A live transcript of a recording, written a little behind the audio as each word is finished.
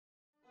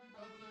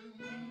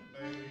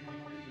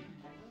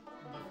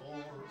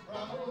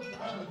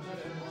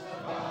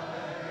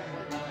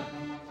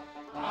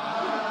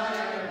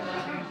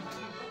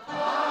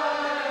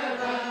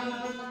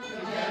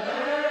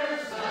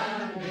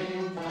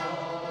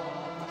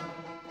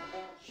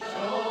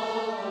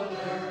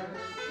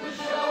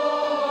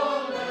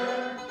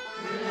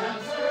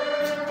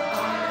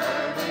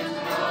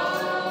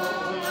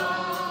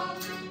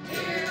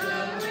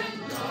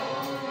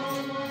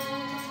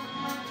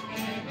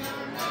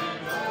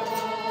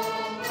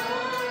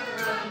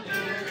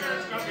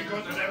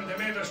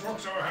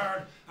so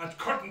hard at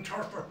cutting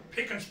turf or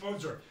picking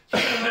spuds or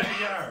healing in the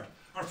yard,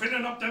 or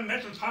filling up them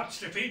metal pots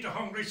to feed the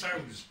hungry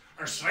sows,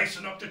 or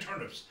slicing up the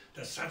turnips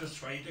to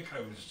satisfy the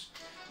cows.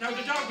 Now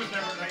the dog was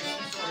never nice,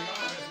 so he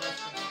always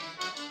left.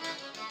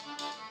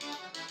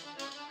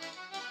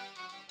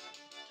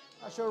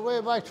 Sure,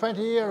 way back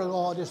 20 years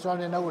ago, this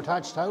was in our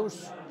attached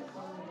house,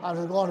 and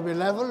it was going to be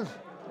levelled,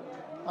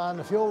 and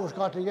a few of us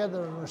got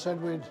together and we said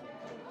we'd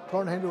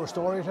turn it into a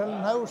storytelling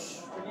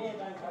house,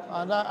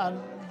 and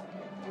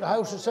the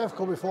house itself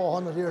could be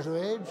 400 years of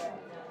age,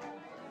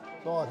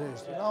 so it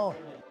is, you know.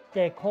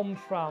 They come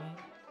from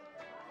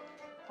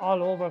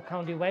all over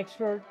County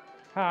Wexford,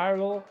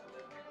 Carlow,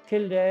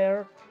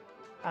 Kildare,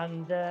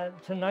 and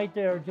tonight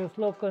they're just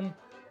looking.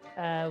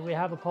 We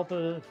have a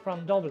couple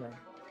from Dublin.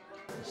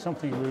 It's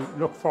something we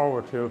look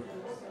forward to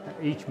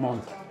each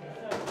month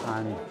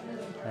and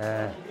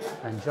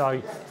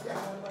enjoy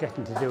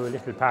getting to do a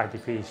little party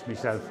piece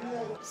myself.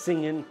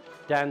 Singing,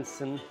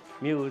 dancing,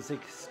 music,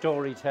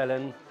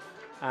 storytelling,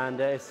 and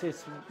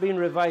it's been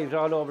revived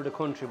all over the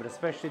country, but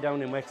especially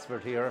down in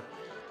Wexford here.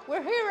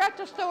 We're here at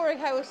the Story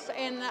House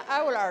in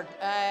Oulart.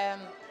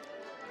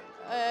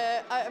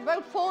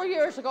 About 4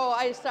 years ago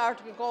I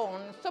started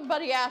going.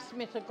 Somebody asked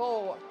me to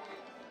go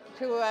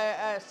to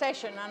a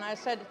session, and I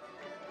said,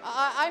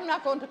 I'm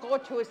not going to go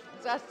to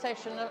that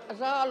session.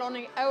 There's all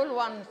only old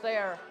ones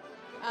there.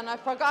 And I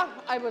forgot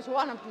I was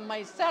one of them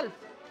myself.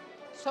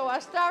 So I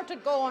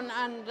started going,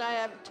 and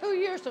 2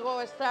 years ago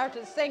I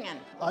started singing.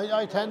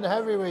 I attend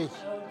every week,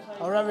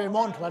 or every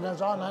month when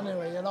it's on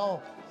anyway, you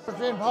know. It's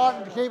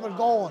important to keep it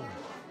going.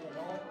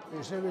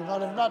 You see,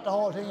 because if not, the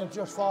whole thing will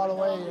just fall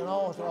away, you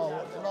know,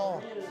 so, you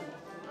know,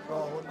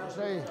 so, you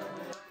see.